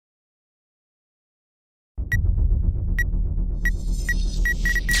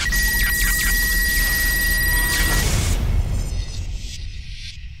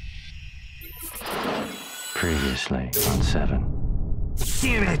cautiously on 7.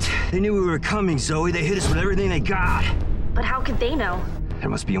 Damn it! They knew we were coming, Zoe. They hit us with everything they got. But how could they know? There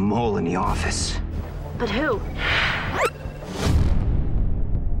must be a mole in the office. But who?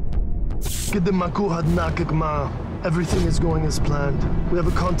 Everything is going as planned. We have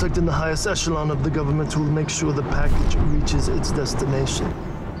a contact in the highest echelon of the government who will make sure the package reaches its destination.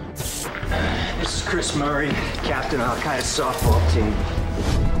 This is Chris Murray, captain of Al-Qaeda softball team.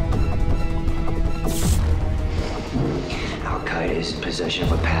 Al-Qaeda is in possession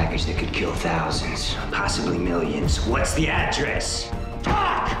of a package that could kill thousands, possibly millions. What's the address?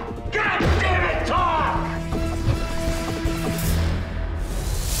 Talk! God damn it, talk!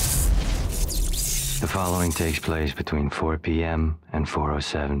 The following takes place between 4 p.m. and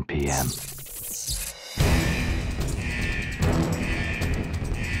 4:07 p.m.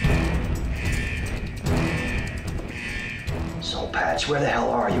 Soulpatch, where the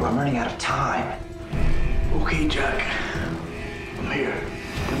hell are you? I'm running out of time. Okay, Jack. I'm here.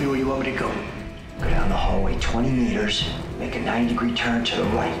 Tell me where you want me to go. Go down the hallway 20 meters, make a 90-degree turn to the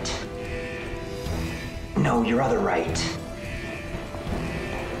right. No, your other right.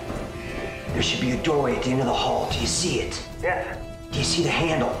 There should be a doorway at the end of the hall. Do you see it? Yes. Do you see the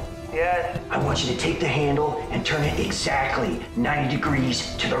handle? Yes. I want you to take the handle and turn it exactly 90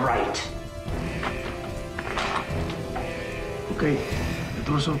 degrees to the right. Okay. The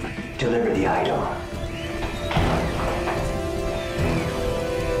door's open. Deliver the item.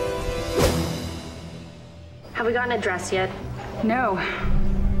 Have we gotten a dress yet? No.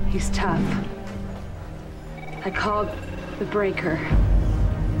 He's tough. I called the breaker.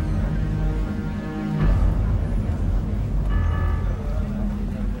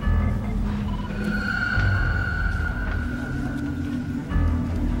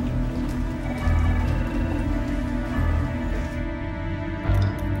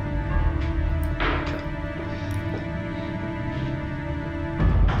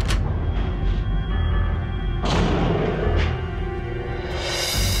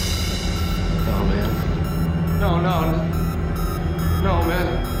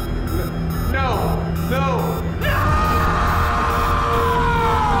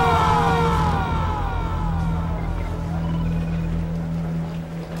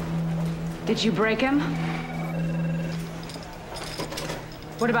 Did you break him?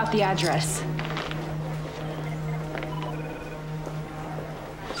 What about the address?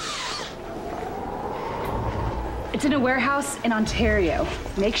 It's in a warehouse in Ontario.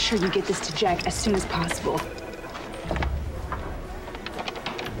 Make sure you get this to Jack as soon as possible.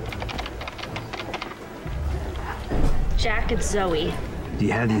 Jack, it's Zoe. Do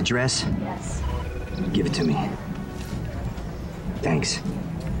you have the address? Yes. Give it to me. Thanks.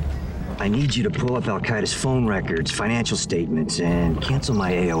 I need you to pull up Al-Qaeda's phone records, financial statements, and cancel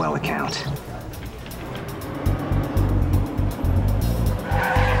my AOL account.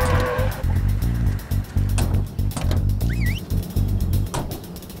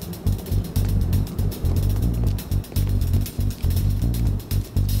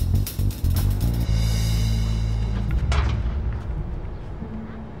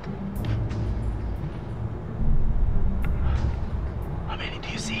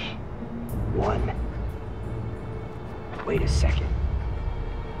 One. Wait a second.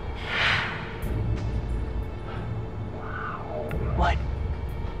 Wow. What?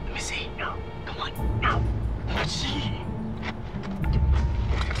 Let me see. No. Come on. Now. Let's see.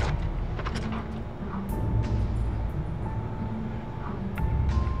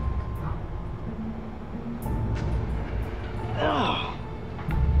 Oh.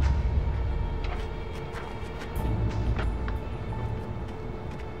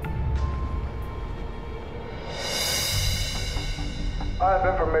 I have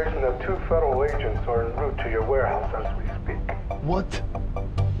information that 2 federal agents are en route to your warehouse as we speak. What?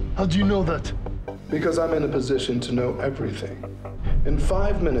 How do you know that? Because I'm in a position to know everything. In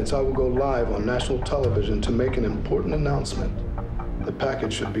 5 minutes, I will go live on national television to make an important announcement. The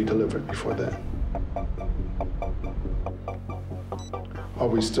package should be delivered before then. Are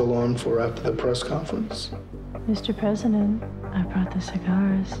we still on for after the press conference? Mr. President, I brought the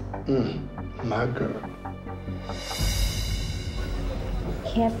cigars. My girl.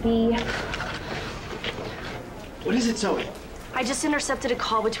 Can't be. What is it, Zoe? I just intercepted a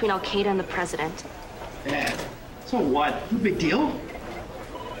call between Al-Qaeda and the president. Yeah. So what? No big deal?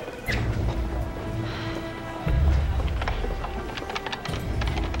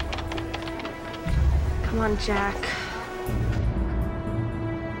 Come on, Jack.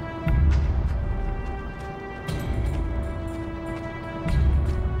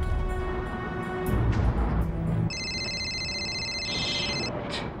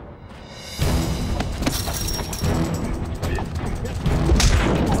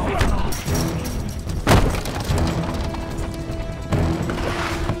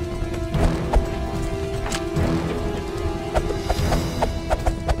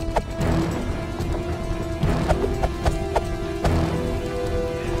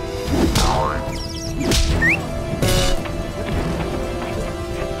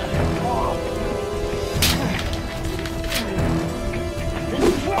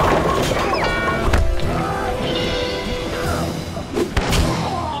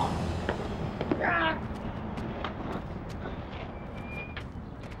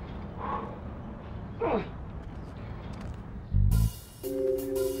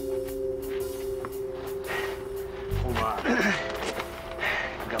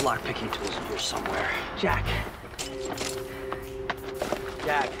 got lock-picking tools in here somewhere. Jack.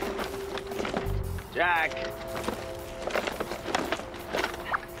 Jack. Jack.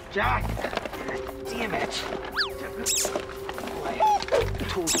 Jack. Damn it. Boy,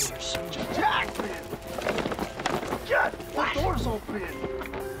 tools in here somewhere. Jack, man! Jack, the door's open!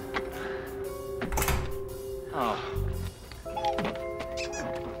 Oh.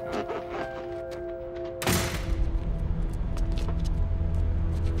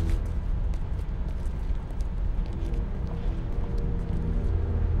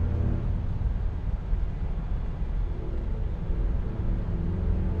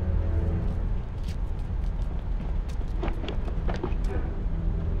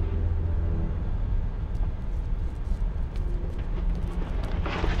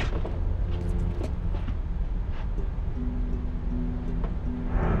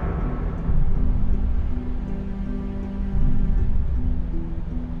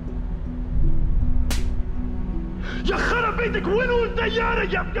 يا خرب بيتك وينو الطيارة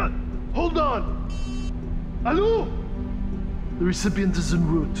يا ابن؟ Hold on. Hello? The recipient is en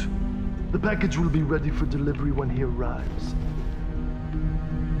route. The package will be ready for delivery when he arrives.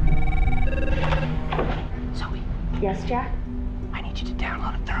 Zoe, Yes, Jack? I need you to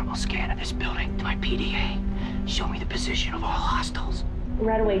download a thermal scan of this building to my PDA. Show me the position of all hostiles.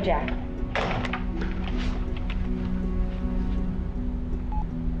 Right away, Jack.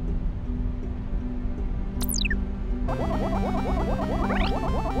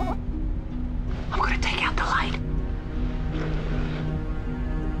 I'm gonna take out the light.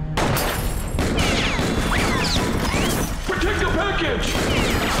 Protect the package!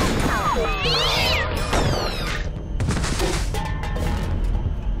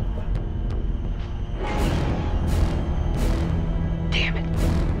 Damn it.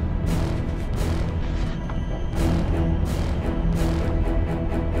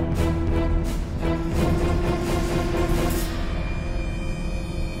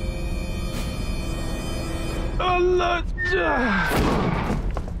 Allah!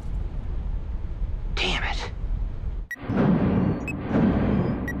 Damn it.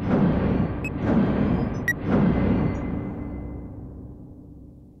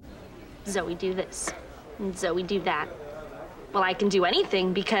 Zoe, do this. And Zoe, do that. Well, I can do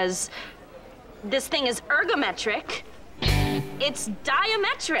anything because this thing is ergometric. It's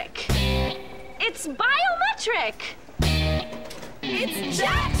diametric. It's biometric. It's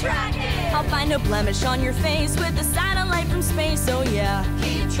Jack tracking! I'll find a blemish on your face with a satellite from space, oh yeah.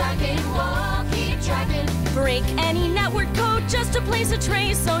 Keep tracking, whoa, keep tracking. Break any network code just to place a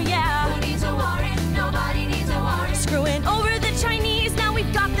trace, oh yeah. Who needs a warrant? Nobody needs a warrant. Screwing over the Chinese, now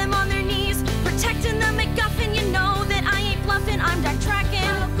we've got them on their knees. Protecting the MacGuffin, you know that I ain't bluffing, I'm Jack tracking.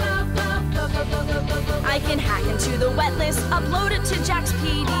 I can hack into the wet list, upload it to Jack's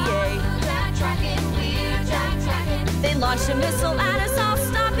PDA. Jack tracking, we're Jack tracking. They launched a missile at us, I'll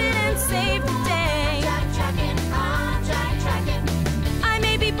stop it and save